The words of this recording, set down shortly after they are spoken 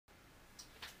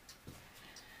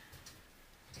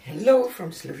Hello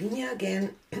from Slovenia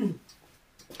again.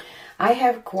 I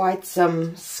have quite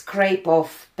some scrape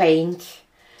of paint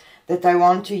that I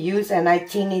want to use, and I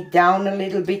thin it down a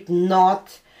little bit,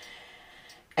 not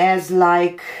as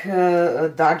like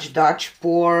a Dutch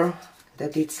pour,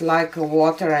 that it's like a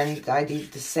water, and I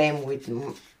did the same with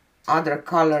other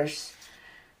colors.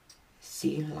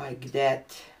 See, like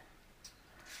that.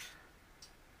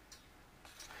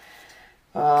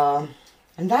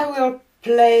 And I will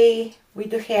play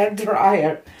with the hair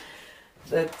dryer,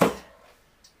 that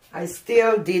I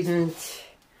still didn't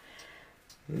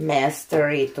master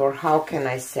it, or how can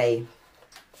I say.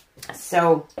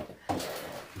 So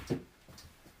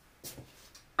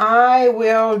I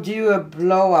will do a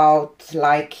blowout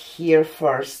like here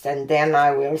first, and then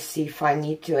I will see if I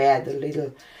need to add a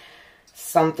little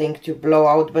something to blow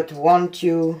out, but want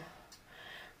to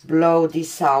blow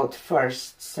this out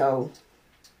first. So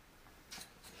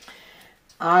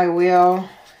I will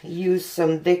use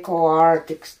some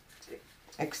DecoArt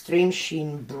Extreme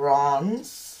Sheen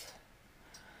Bronze.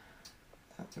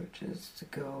 I will just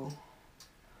go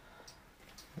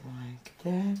like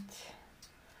that.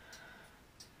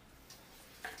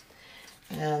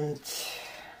 And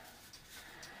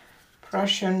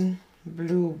Prussian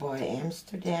Blue by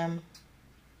Amsterdam.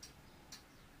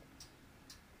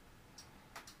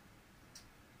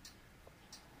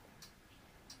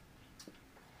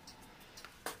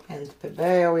 And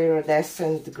Pebeo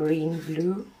Iridescent Green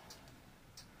Blue.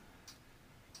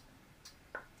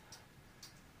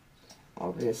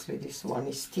 Obviously this one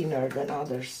is thinner than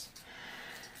others.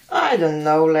 I don't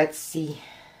know, let's see.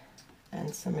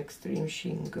 And some Extreme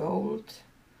Sheen Gold.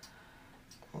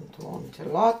 Don't want a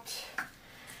lot.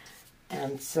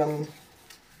 And some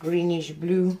greenish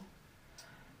blue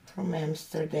from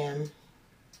Amsterdam.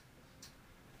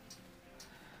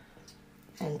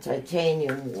 And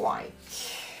titanium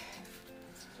white.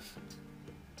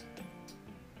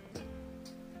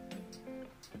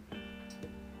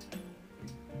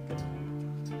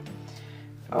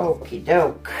 Okie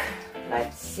doke,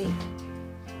 let's see.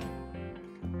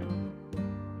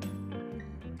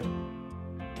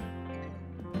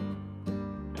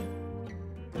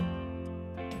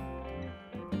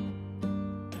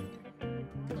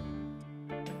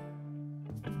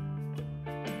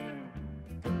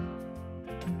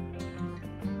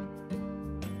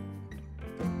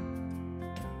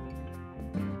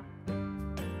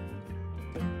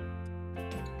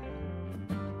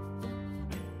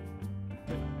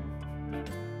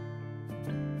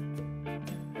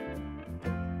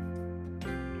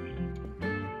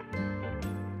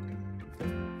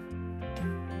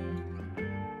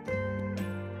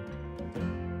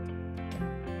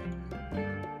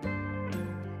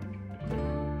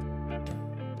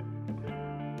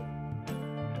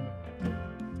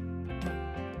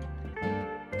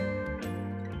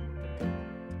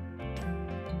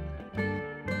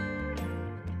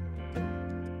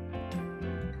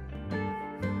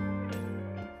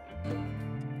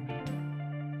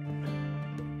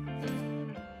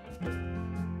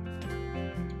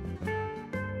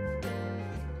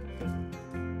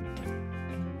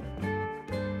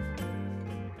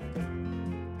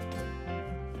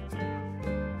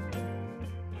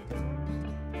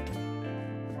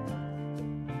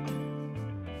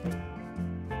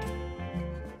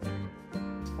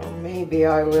 Maybe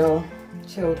I will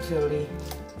totally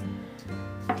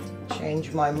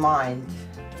change my mind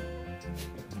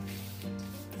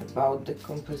about the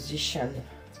composition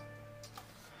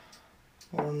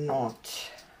or not.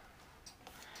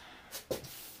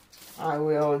 I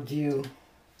will do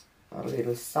a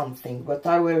little something, but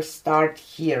I will start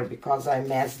here because I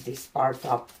messed this part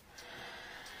up.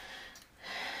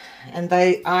 And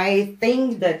I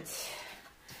think that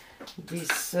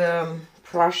this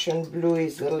Prussian blue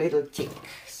is a little thick,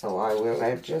 so I will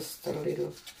add just a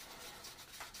little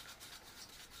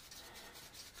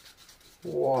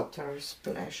water,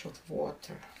 splash of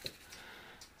water.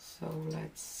 So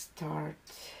let's start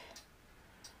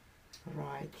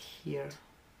right here.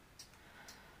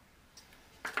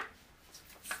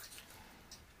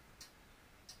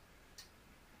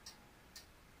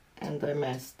 And I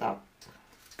messed up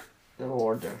the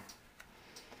order.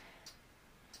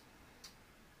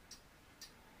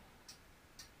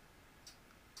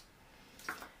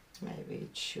 Maybe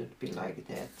it should be like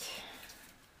that.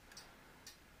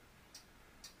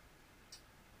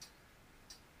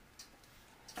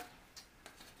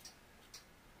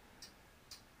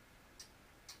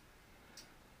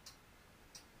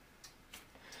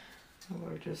 I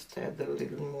will just add a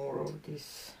little more of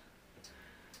this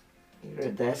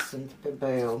iridescent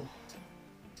Pebeo.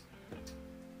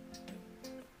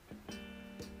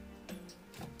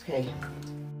 Okay.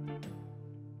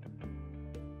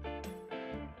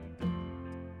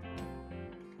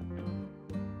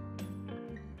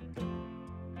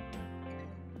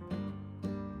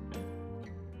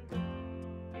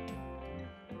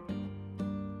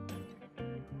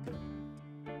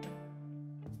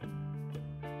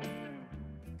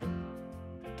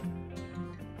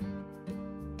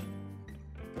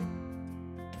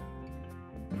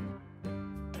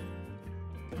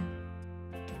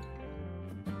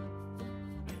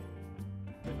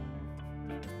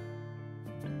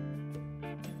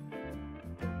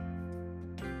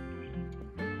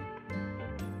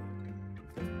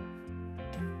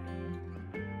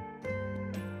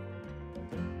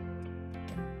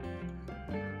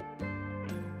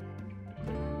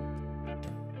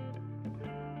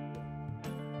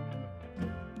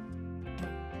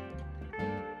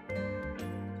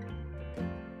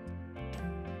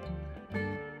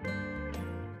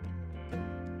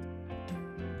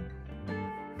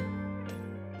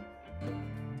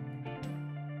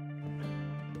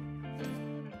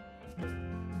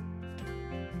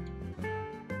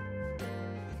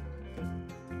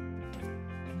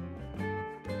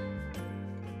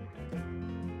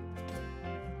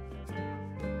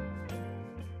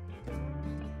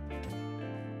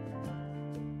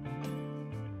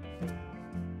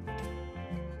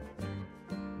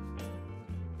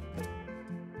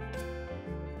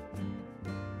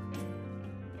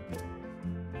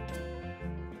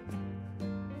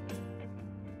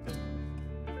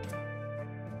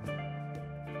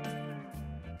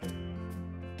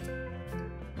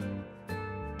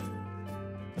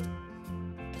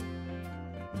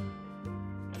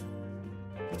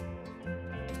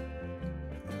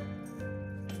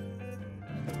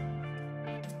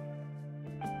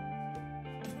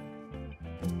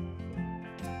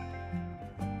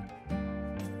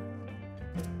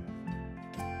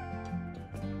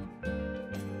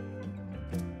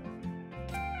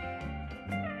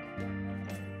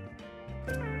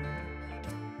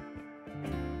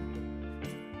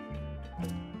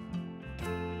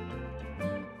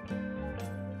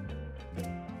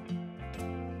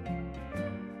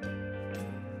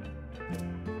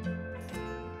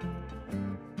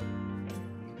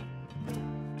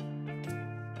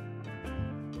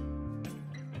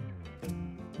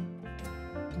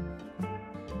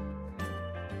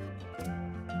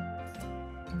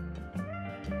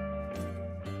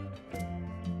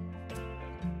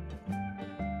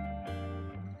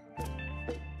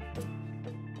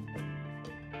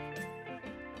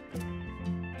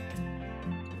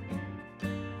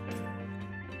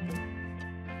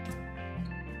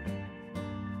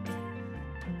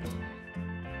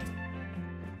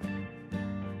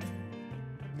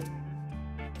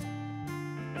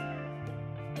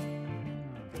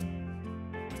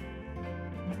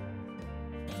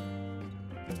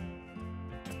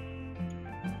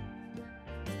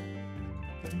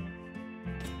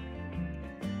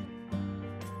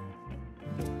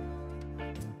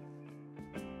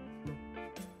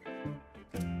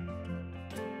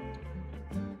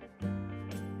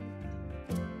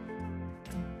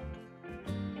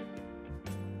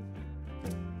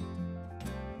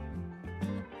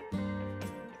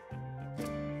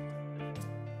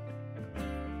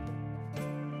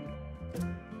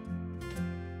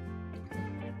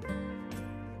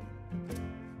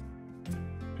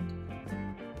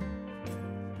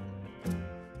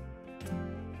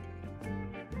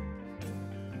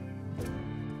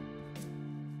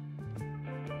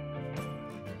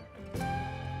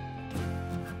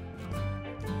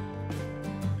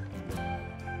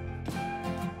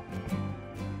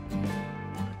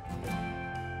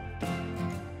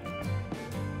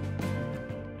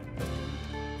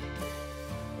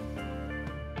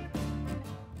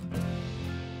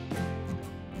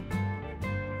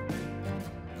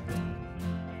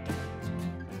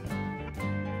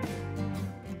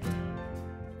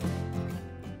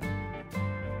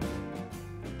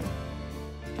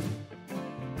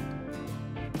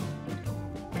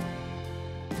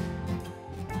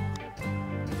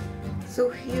 So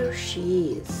here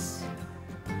she is,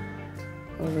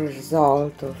 a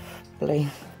result of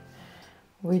playing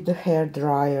with the hair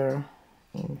dryer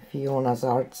in Fiona's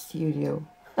art studio.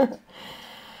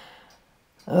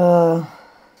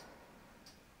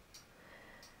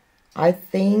 I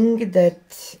think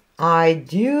that I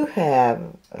do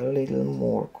have a little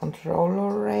more control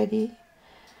already,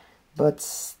 but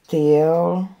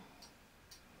still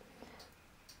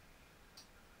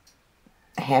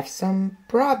have some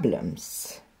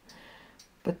problems.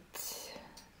 But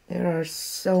there are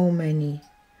so many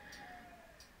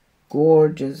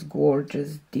gorgeous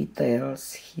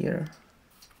details here.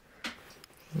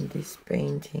 in this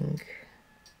painting.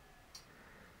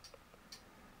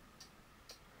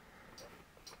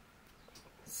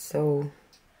 So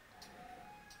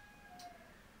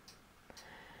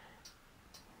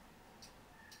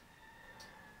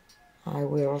I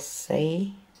will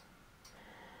say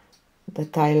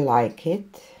that I like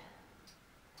it.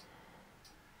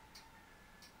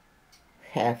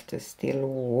 Have to still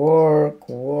work.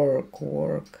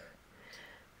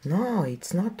 No,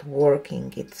 it's not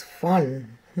working, it's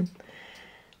fun.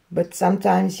 But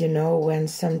sometimes, you know, when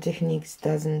some techniques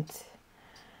doesn't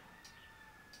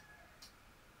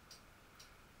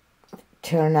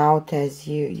turn out as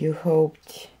you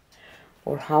hoped,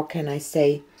 or how can I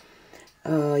say,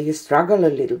 you struggle a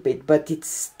little bit, but it's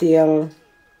still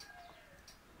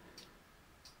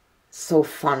so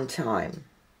fun time,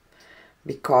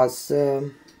 because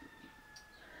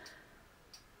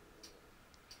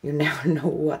you never know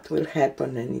what will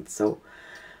happen, and it's so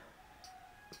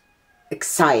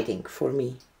exciting for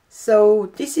me.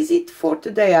 So this is it for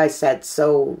today. I said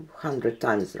so 100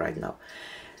 times right now.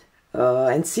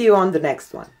 And see you on the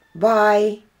next one.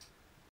 Bye!